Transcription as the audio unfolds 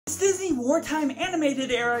Is Disney Wartime Animated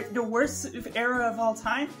Era the worst era of all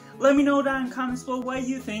time? Let me know down in the comments below what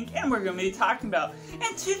you think and we're going to be talking about.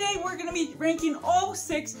 And today we're going to be ranking all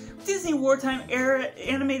 6 Disney Wartime Era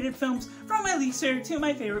animated films from my least favorite to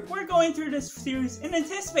my favorite. We're going through this series in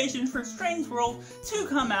anticipation for Strange World to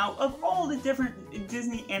come out of all the different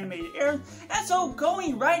Disney animated eras. And so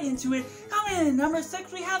going right into it, coming in at number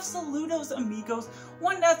 6 we have Saludos Amigos,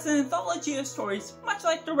 one that's an anthology of stories, much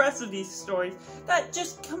like the rest of these stories, that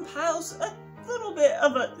just compiles a little bit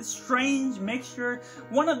of a strange mixture,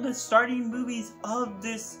 one of the starting movies of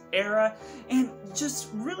this era, and just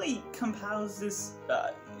really compiles this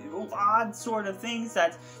odd sort of things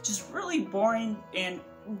that's just really boring and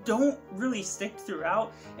don't really stick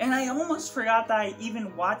throughout. And I almost forgot that I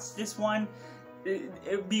even watched this one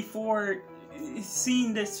before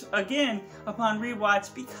seeing this again upon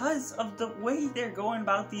rewatch because of the way they're going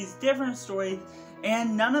about these different stories,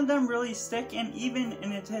 and none of them really stick. And even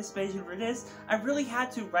in anticipation for this, I really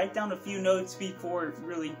had to write down a few notes before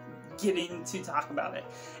really getting to talk about it.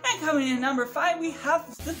 And coming in at number 5 we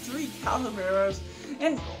have the Three Callaberos,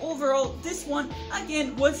 and overall this one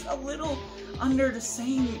again was a little under the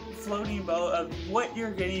same floating boat of what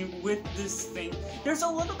you're getting with this thing. There's a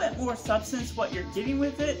little bit more substance what you're getting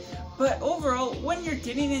with it, but overall when you're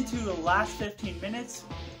getting into the last 15 minutes,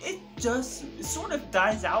 it just sort of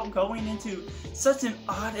dies out, going into such an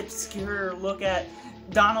odd, obscure look at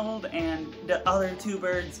Donald and the other 2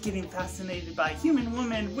 birds getting fascinated by human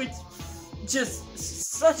women, which just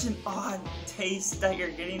such an odd taste that you're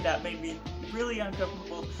getting that made me really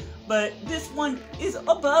uncomfortable. But this one is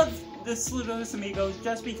above the Saludos Amigos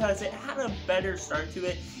just because it had a better start to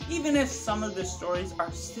it, even if some of the stories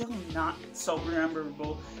are still not so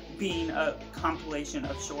memorable, being a compilation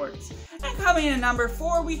of shorts. And coming in at number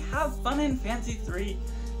 4 we have Fun and Fancy 3,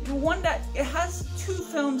 the one that it has 2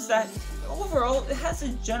 films that overall it has a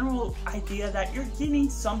general idea that you're getting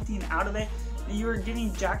something out of it. You're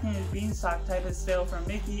getting Jack and his Beanstalk type of style from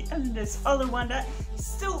Mickey, and this other one that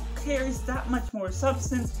still carries that much more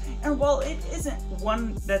substance. And while it isn't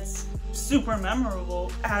one that's super memorable,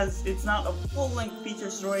 as it's not a full-length feature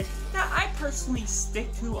story that I personally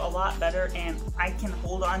stick to a lot better and I can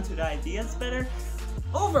hold on to the ideas better,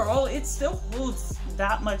 overall it still holds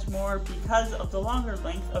that much more because of the longer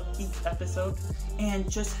length of each episode and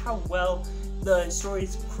just how well the story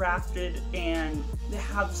is crafted and they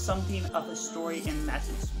have something of a story and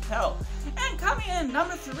message to tell. And coming in at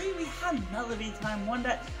number 3 we have Melody Time, one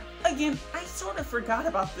that again I sort of forgot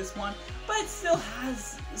about this one, but it still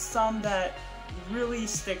has some that really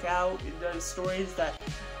stick out. The stories that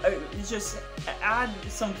just add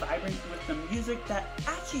some vibrance with the music that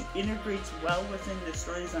actually integrates well within the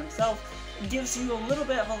stories themselves. It gives you a little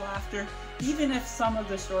bit of a laughter, even if some of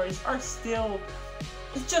the stories are still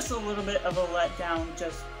just a little bit of a letdown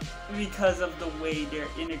just because of the way they're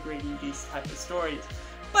integrating these type of stories.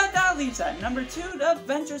 But that leaves at number 2 The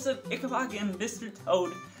Adventures of Ichabod and Mr.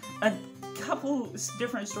 Toad, a couple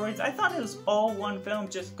different stories. I thought it was all one film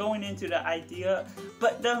just going into the idea,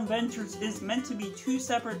 but The Adventures is meant to be 2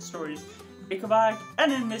 separate stories, Ichabod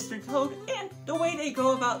and then Mr. Toad, and the way they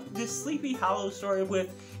go about this Sleepy Hollow story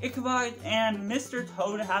with Ichabod and Mr.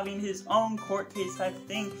 Toad having his own court case type of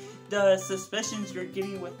thing, the suspicions you're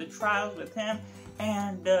getting with the trials with him,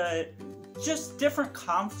 and just different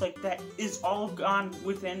conflict that is all gone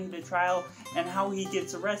within the trial, and how he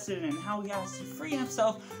gets arrested and how he has to free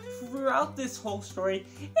himself throughout this whole story.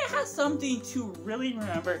 It has something to really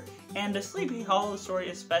remember, and the Sleepy Hollow story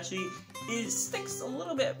especially sticks a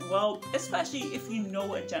little bit well, especially if you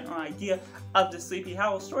know a general idea of the Sleepy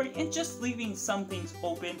Hollow story, and just leaving some things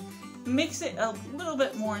open makes it a little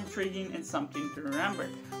bit more intriguing and something to remember.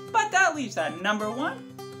 But that leaves at number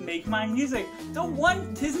 1, Make My Music, the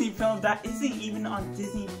one Disney film that isn't even on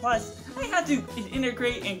Disney Plus. I had to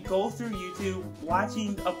integrate and go through YouTube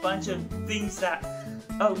watching a bunch of things that,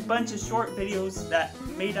 a bunch of short videos that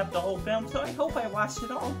made up the whole film, so I hope I watched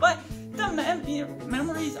it all. But the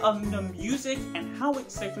memories of the music and how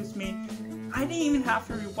it sticks with me, I didn't even have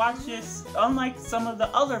to rewatch this, unlike some of the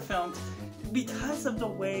other films, because of the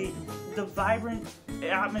way the vibrant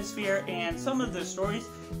atmosphere and some of the stories,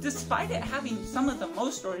 despite it having some of the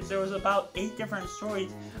most stories, there was about 8 different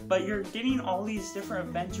stories, but you're getting all these different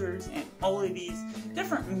adventures and all of these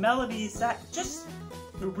different melodies that just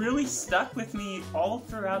really stuck with me all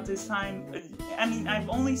throughout this time. I mean, I've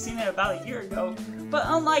only seen it about a year ago, but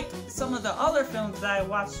unlike some of the other films that I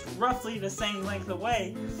watched roughly the same length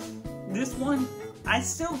away, this one, I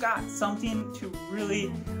still got something to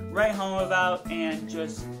really write home about and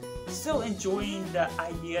just still enjoying the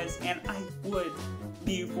ideas, and I would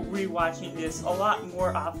be rewatching this a lot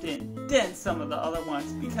more often than some of the other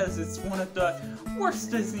ones because it's one of the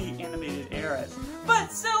worst Disney animated eras.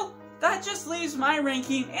 But still, that just leaves my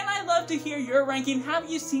ranking, and I'd love to hear your ranking. Have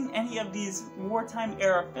you seen any of these wartime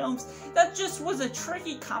era films? That just was a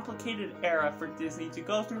tricky, complicated era for Disney to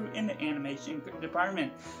go through in the animation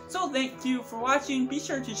department. So thank you for watching. Be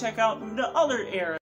sure to check out the other eras.